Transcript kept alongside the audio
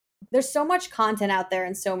There's so much content out there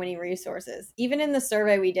and so many resources. Even in the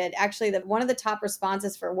survey we did, actually, one of the top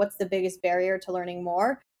responses for what's the biggest barrier to learning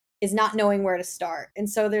more is not knowing where to start. And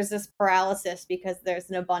so there's this paralysis because there's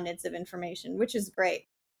an abundance of information, which is great.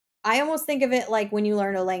 I almost think of it like when you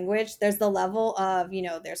learn a language, there's the level of,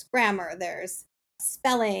 there's grammar, there's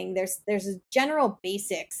spelling, there's general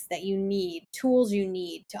basics that you need, tools you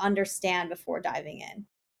need to understand before diving in.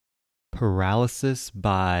 Paralysis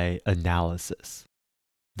by analysis.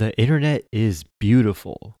 The internet is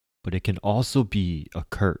beautiful, but it can also be a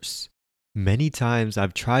curse. Many times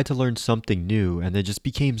I've tried to learn something new and then just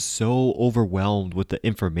became so overwhelmed with the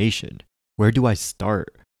information. Where do I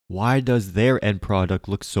start? Why does their end product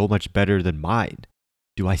look so much better than mine?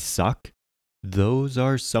 Do I suck? Those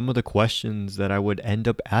are some of the questions that I would end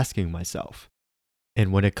up asking myself.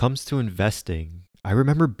 And when it comes to investing, I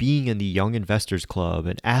remember being in the Young Investors Club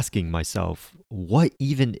and asking myself, what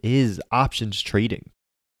even is options trading?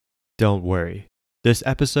 Don't worry. This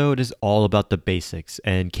episode is all about the basics,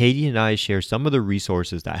 and Katie and I share some of the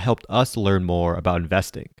resources that helped us learn more about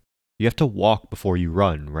investing. You have to walk before you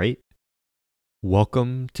run, right?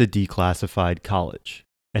 Welcome to Declassified College.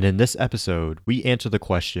 And in this episode, we answer the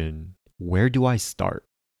question, where do I start?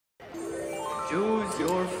 Choose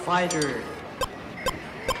your fighter.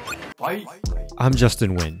 Fight. I'm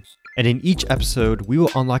Justin Wynn, and in each episode, we will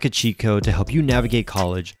unlock a cheat code to help you navigate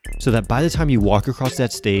college so that by the time you walk across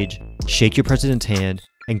that stage, shake your president's hand,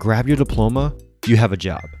 and grab your diploma, you have a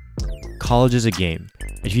job. College is a game.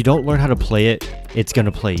 If you don't learn how to play it, it's going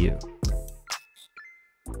to play you.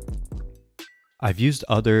 I've used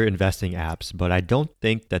other investing apps, but I don't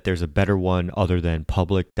think that there's a better one other than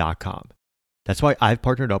public.com. That's why I've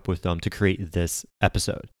partnered up with them to create this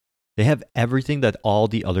episode. They have everything that all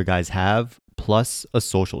the other guys have, plus a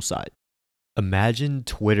social side. Imagine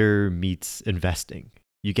Twitter meets investing.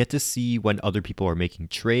 You get to see when other people are making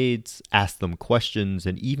trades, ask them questions,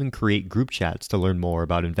 and even create group chats to learn more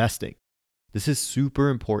about investing. This is super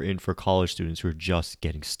important for college students who are just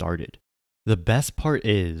getting started. The best part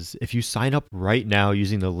is, if you sign up right now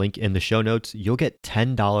using the link in the show notes, you'll get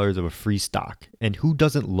 $10 of a free stock. And who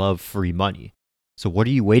doesn't love free money? So what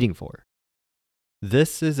are you waiting for?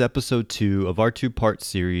 This is episode 2 of our 2-part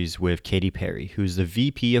series with Katie Perry, who's the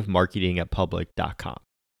VP of Marketing at Public.com.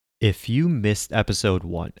 If you missed episode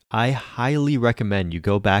 1, I highly recommend you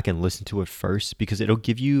go back and listen to it first because it'll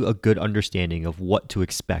give you a good understanding of what to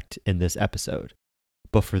expect in this episode.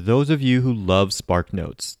 But for those of you who love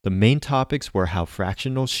SparkNotes, the main topics were how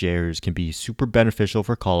fractional shares can be super beneficial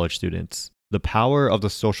for college students, the power of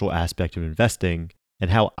the social aspect of investing,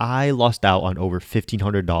 and how I lost out on over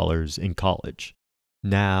 $1,500 in college.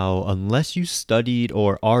 Now, unless you studied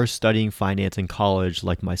or are studying finance in college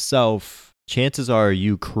like myself, chances are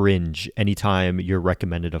you cringe anytime you're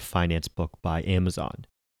recommended a finance book by Amazon.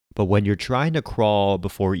 But when you're trying to crawl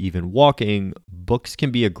before even walking, books can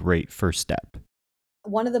be a great first step.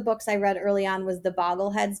 One of the books I read early on was The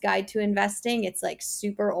Bogglehead's Guide to Investing. It's like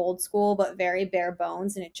super old school, but very bare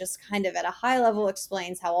bones. And it just kind of at a high level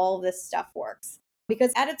explains how all of this stuff works.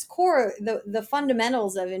 Because at its core, the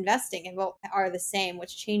fundamentals of investing are the same.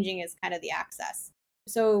 What's changing is kind of the access.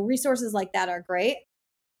 So resources like that are great.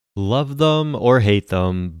 Love them or hate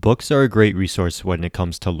them, books are a great resource when it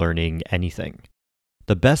comes to learning anything.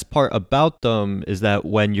 The best part about them is that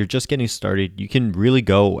when you're just getting started, you can really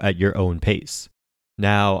go at your own pace.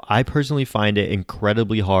 Now, I personally find it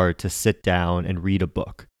incredibly hard to sit down and read a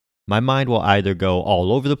book. My mind will either go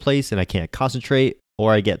all over the place and I can't concentrate,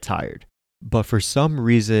 or I get tired. But for some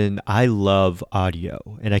reason, I love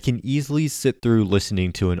audio, and I can easily sit through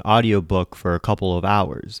listening to an audiobook for a couple of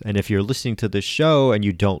hours. And if you're listening to this show and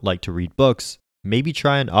you don't like to read books, maybe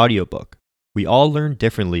try an audiobook. We all learn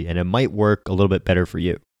differently, and it might work a little bit better for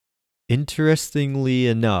you. Interestingly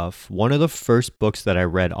enough, one of the first books that I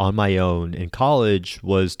read on my own in college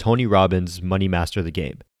was Tony Robbins' Money Master the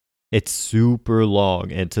Game. It's super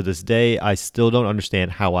long, and to this day, I still don't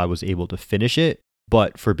understand how I was able to finish it,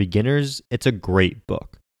 but for beginners, it's a great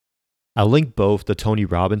book. I'll link both the Tony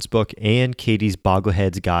Robbins book and Katie's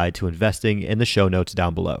Bogglehead's Guide to Investing in the show notes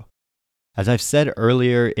down below. As I've said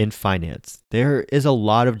earlier in finance, there is a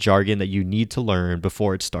lot of jargon that you need to learn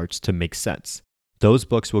before it starts to make sense. Those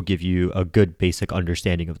books will give you a good basic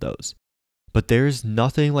understanding of those. But there's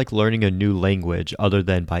nothing like learning a new language other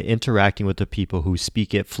than by interacting with the people who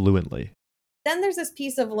speak it fluently. Then there's this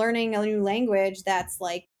piece of learning a new language that's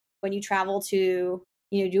like when you travel to,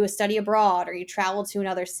 do a study abroad or you travel to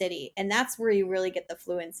another city. And that's where you really get the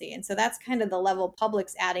fluency. And so that's kind of the level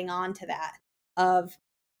Public's adding on to that of,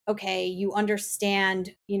 okay, you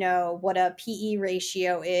understand, what a PE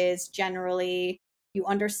ratio is generally. You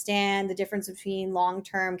understand the difference between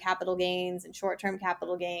long-term capital gains and short-term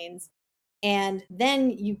capital gains. And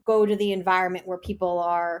then you go to the environment where people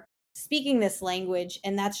are speaking this language,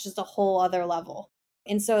 and that's just a whole other level.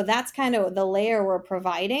 And so that's kind of the layer we're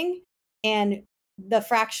providing. And the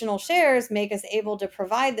fractional shares make us able to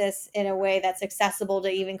provide this in a way that's accessible to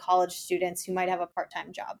even college students who might have a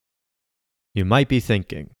part-time job. You might be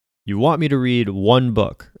thinking, you want me to read one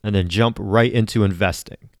book and then jump right into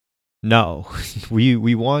investing. No, we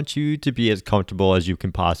want you to be as comfortable as you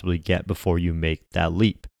can possibly get before you make that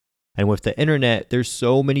leap. And with the internet, there's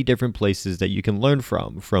so many different places that you can learn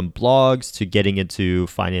from blogs to getting into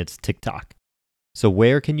finance TikTok. So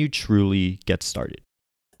where can you truly get started?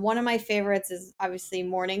 One of my favorites is obviously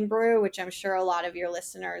Morning Brew, which I'm sure a lot of your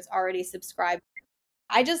listeners already subscribe.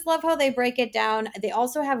 I just love how they break it down. They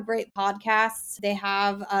also have great podcasts. They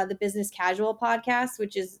have the Business Casual podcast,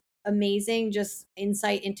 which is amazing, just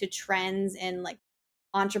insight into trends and like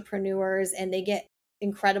entrepreneurs, and they get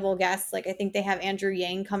incredible guests. Like I think they have Andrew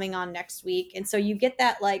Yang coming on next week. And so you get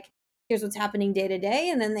that like here's what's happening day to day,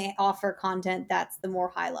 and then they offer content that's the more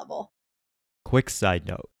high level. Quick side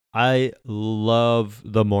note, I love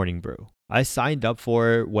the Morning Brew. I signed up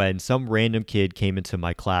for it when some random kid came into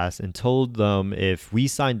my class and told them if we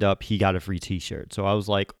signed up, he got a free t-shirt. So I was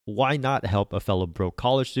like, why not help a fellow broke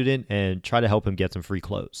college student and try to help him get some free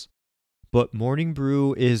clothes? But Morning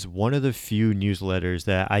Brew is one of the few newsletters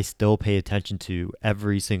that I still pay attention to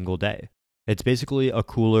every single day. It's basically a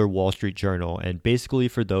cooler Wall Street Journal, and basically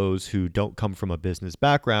for those who don't come from a business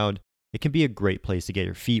background, it can be a great place to get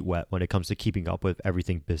your feet wet when it comes to keeping up with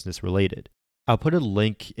everything business related. I'll put a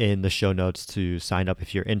link in the show notes to sign up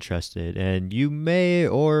if you're interested, and you may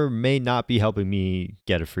or may not be helping me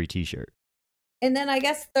get a free t-shirt. And then I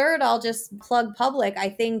guess third, I'll just plug Public. I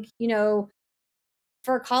think,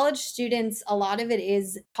 for college students, a lot of it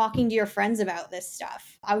is talking to your friends about this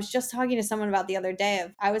stuff. I was just talking to someone about the other day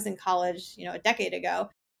of I was in college, a decade ago,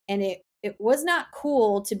 and it was not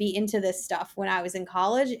cool to be into this stuff when I was in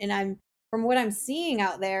college. And I'm from what I'm seeing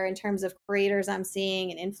out there in terms of creators I'm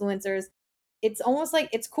seeing and influencers, it's almost like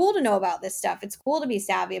it's cool to know about this stuff. It's cool to be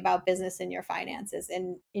savvy about business and your finances.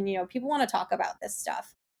 And people want to talk about this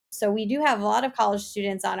stuff. So we do have a lot of college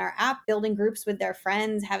students on our app building groups with their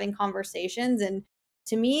friends, having conversations. And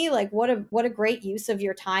to me, like what a great use of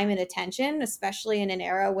your time and attention, especially in an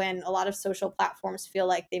era when a lot of social platforms feel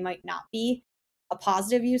like they might not be a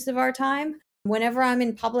positive use of our time. Whenever I'm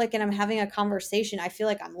in public and I'm having a conversation, I feel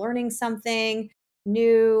like I'm learning something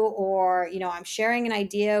new, or I'm sharing an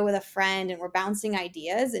idea with a friend and we're bouncing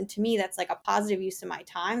ideas. And to me, that's like a positive use of my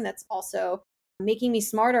time. That's also making me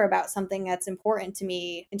smarter about something that's important to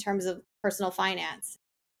me in terms of personal finance.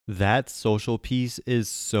 That social piece is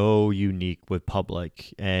so unique with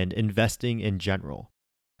Public and investing in general.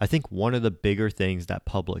 I think one of the bigger things that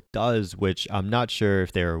Public does, which I'm not sure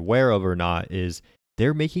if they're aware of or not, is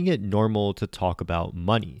they're making it normal to talk about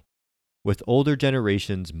money. With older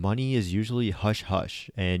generations, money is usually hush hush,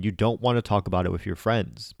 and you don't want to talk about it with your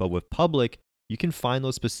friends. But with Public, you can find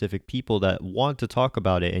those specific people that want to talk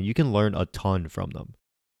about it, and you can learn a ton from them.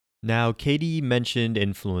 Now, Katie mentioned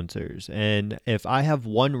influencers, and if I have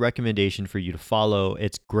one recommendation for you to follow,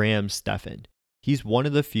 it's Graham Stephan. He's one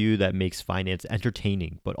of the few that makes finance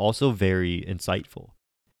entertaining, but also very insightful.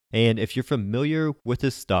 And if you're familiar with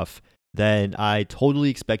his stuff, then I totally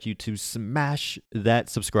expect you to smash that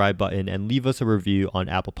subscribe button and leave us a review on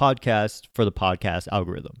Apple Podcasts for the podcast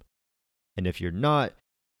algorithm. And if you're not,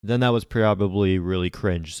 then that was probably really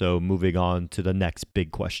cringe. So moving on to the next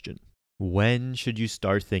big question. When should you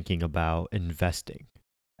start thinking about investing?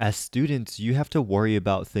 As students, you have to worry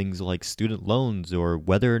about things like student loans or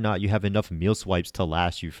whether or not you have enough meal swipes to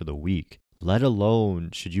last you for the week, let alone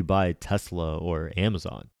should you buy Tesla or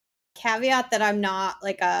Amazon. Caveat that I'm not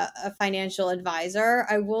like a financial advisor.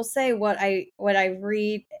 I will say what I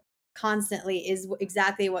read constantly is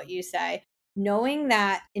exactly what you say. Knowing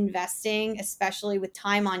that investing, especially with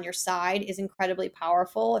time on your side, is incredibly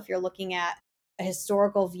powerful if you're looking at a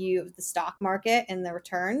historical view of the stock market and the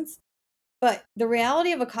returns. But the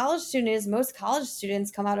reality of a college student is most college students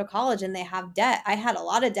come out of college and they have debt. I had a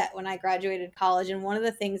lot of debt when I graduated college. And one of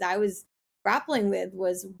the things I was grappling with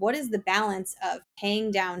was what is the balance of paying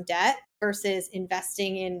down debt versus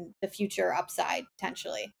investing in the future upside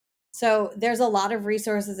potentially. So there's a lot of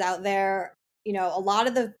resources out there. A lot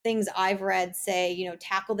of the things I've read say,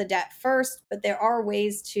 tackle the debt first, but there are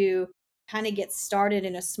ways to kind of get started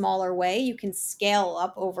in a smaller way. You can scale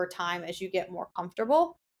up over time as you get more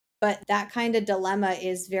comfortable. But that kind of dilemma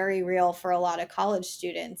is very real for a lot of college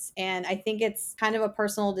students. And I think it's kind of a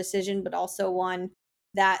personal decision, but also one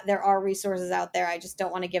that there are resources out there. I just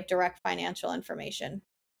don't want to give direct financial information.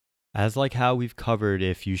 As like how we've covered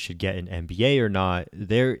if you should get an MBA or not,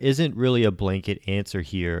 there isn't really a blanket answer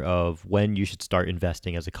here of when you should start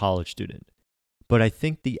investing as a college student. But I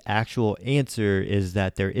think the actual answer is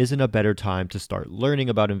that there isn't a better time to start learning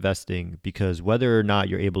about investing, because whether or not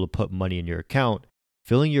you're able to put money in your account,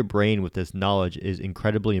 filling your brain with this knowledge is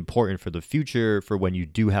incredibly important for the future for when you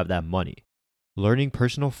do have that money. Learning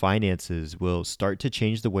personal finances will start to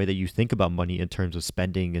change the way that you think about money in terms of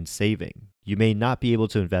spending and saving. You may not be able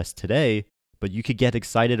to invest today, but you could get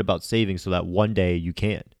excited about saving so that one day you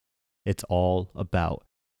can. It's all about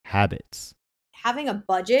habits. Having a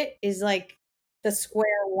budget is like the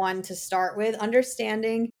square one to start with,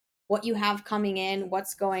 understanding what you have coming in,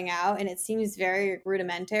 what's going out, and it seems very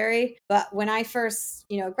rudimentary. But when I first,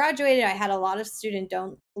 graduated, I had a lot of student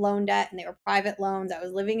loan debt, and they were private loans. I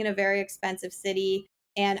was living in a very expensive city,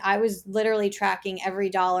 and I was literally tracking every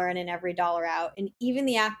dollar in and every dollar out. And even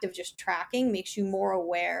the act of just tracking makes you more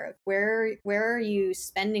aware of where are you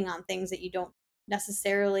spending on things that you don't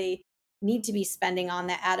necessarily need to be spending on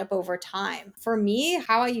that add up over time. For me,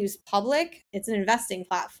 how I use Public, it's an investing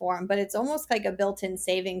platform, but it's almost like a built-in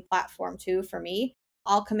saving platform too for me.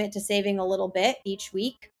 I'll commit to saving a little bit each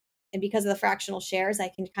week. And because of the fractional shares, I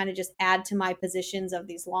can kind of just add to my positions of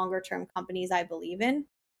these longer term companies I believe in.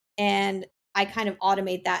 And I kind of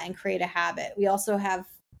automate that and create a habit. We also have,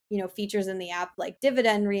 features in the app like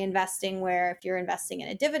dividend reinvesting, where if you're investing in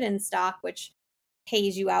a dividend stock, which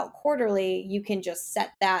pays you out quarterly, you can just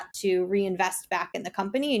set that to reinvest back in the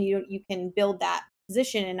company, and you can build that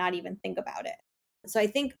position and not even think about it. So I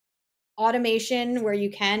think automation where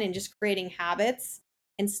you can and just creating habits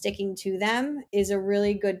and sticking to them is a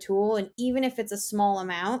really good tool. And even if it's a small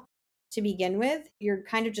amount to begin with, you're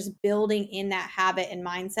kind of just building in that habit and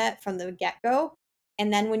mindset from the get-go.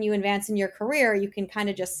 And then when you advance in your career, you can kind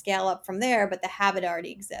of just scale up from there, but the habit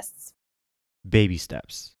already exists. Baby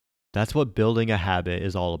steps. That's what building a habit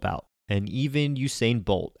is all about. And even Usain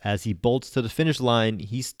Bolt, as he bolts to the finish line,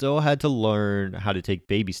 he still had to learn how to take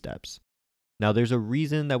baby steps. Now, there's a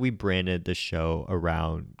reason that we branded the show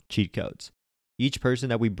around cheat codes. Each person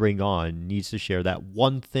that we bring on needs to share that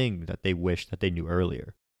one thing that they wish that they knew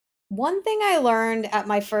earlier. One thing I learned at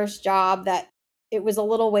my first job that it was a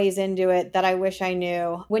little ways into it that I wish I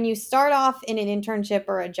knew. When you start off in an internship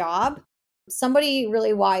or a job, somebody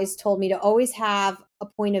really wise told me to always have a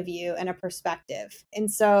point of view and a perspective.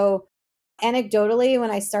 And so, anecdotally, when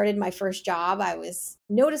I started my first job, I was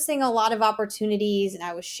noticing a lot of opportunities and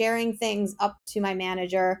I was sharing things up to my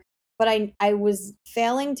manager, but I was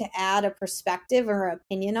failing to add a perspective or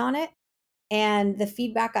opinion on it. And the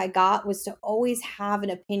feedback I got was to always have an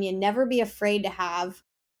opinion, never be afraid to have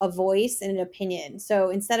a voice and an opinion. So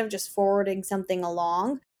instead of just forwarding something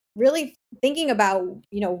along, really thinking about,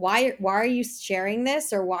 why are you sharing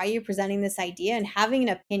this, or why are you presenting this idea, and having an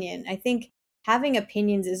opinion. I think having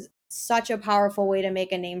opinions is such a powerful way to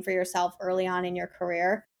make a name for yourself early on in your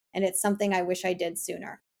career. And it's something I wish I did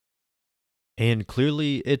sooner. And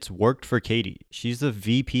clearly, it's worked for Katie. She's the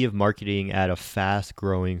VP of marketing at a fast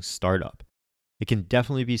growing startup. It can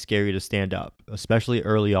definitely be scary to stand up, especially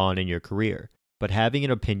early on in your career, but having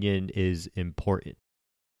an opinion is important.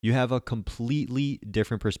 You have a completely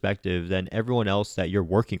different perspective than everyone else that you're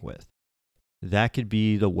working with. That could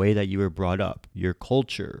be the way that you were brought up, your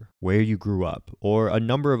culture, where you grew up, or a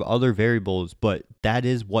number of other variables, but that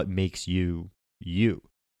is what makes you, you.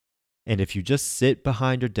 And if you just sit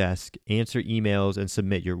behind your desk, answer emails, and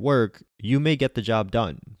submit your work, you may get the job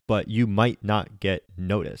done, but you might not get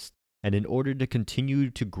noticed. And in order to continue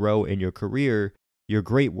to grow in your career, your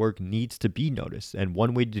great work needs to be noticed. And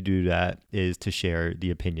one way to do that is to share the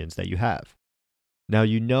opinions that you have. Now,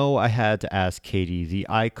 I had to ask Katie the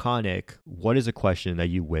iconic, what is a question that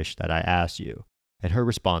you wish that I asked you? And her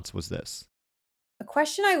response was this. A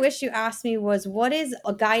question I wish you asked me was, what is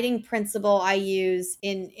a guiding principle I use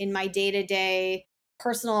in my day-to-day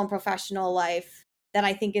personal and professional life that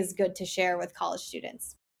I think is good to share with college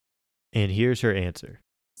students? And here's her answer.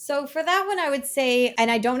 So for that one, I would say, and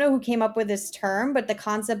I don't know who came up with this term, but the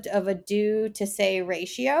concept of a do to say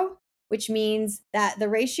ratio, which means that the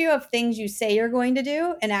ratio of things you say you're going to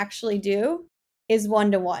do and actually do is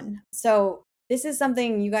 1-to-1. So this is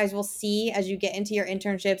something you guys will see as you get into your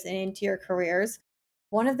internships and into your careers.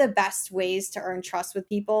 One of the best ways to earn trust with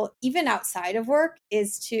people, even outside of work,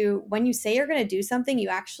 is to, when you say you're going to do something, you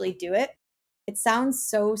actually do it. It sounds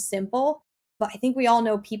so simple, but I think we all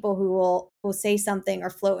know people who will say something or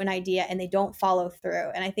float an idea and they don't follow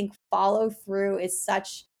through. And I think follow through is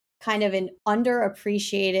such kind of an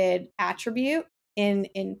underappreciated attribute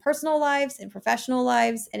in personal lives and professional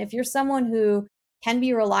lives. And if you're someone who can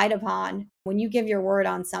be relied upon when you give your word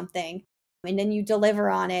on something and then you deliver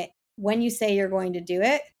on it when you say you're going to do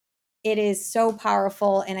it. It is so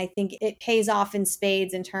powerful. And I think it pays off in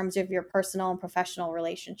spades in terms of your personal and professional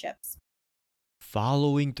relationships.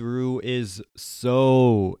 Following through is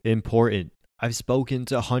so important. I've spoken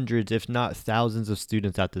to hundreds, if not thousands, of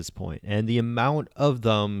students at this point, and the amount of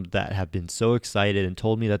them that have been so excited and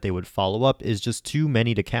told me that they would follow up is just too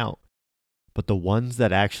many to count. But the ones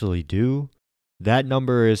that actually do, that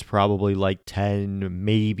number is probably like 10,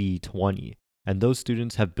 maybe 20. And those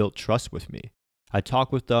students have built trust with me. I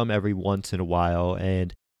talk with them every once in a while,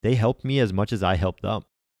 and they help me as much as I help them.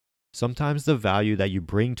 Sometimes the value that you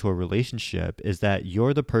bring to a relationship is that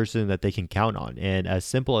you're the person that they can count on. And as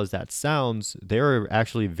simple as that sounds, there are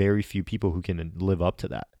actually very few people who can live up to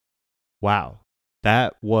that. Wow,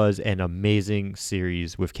 that was an amazing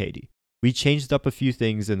series with Katie. We changed up a few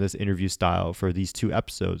things in this interview style for these 2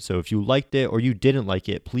 episodes. So if you liked it or you didn't like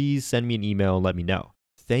it, please send me an email and let me know.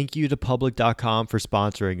 Thank you to Public.com for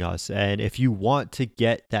sponsoring us. And if you want to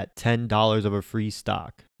get that $10 of a free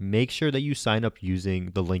stock, make sure that you sign up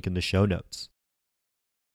using the link in the show notes.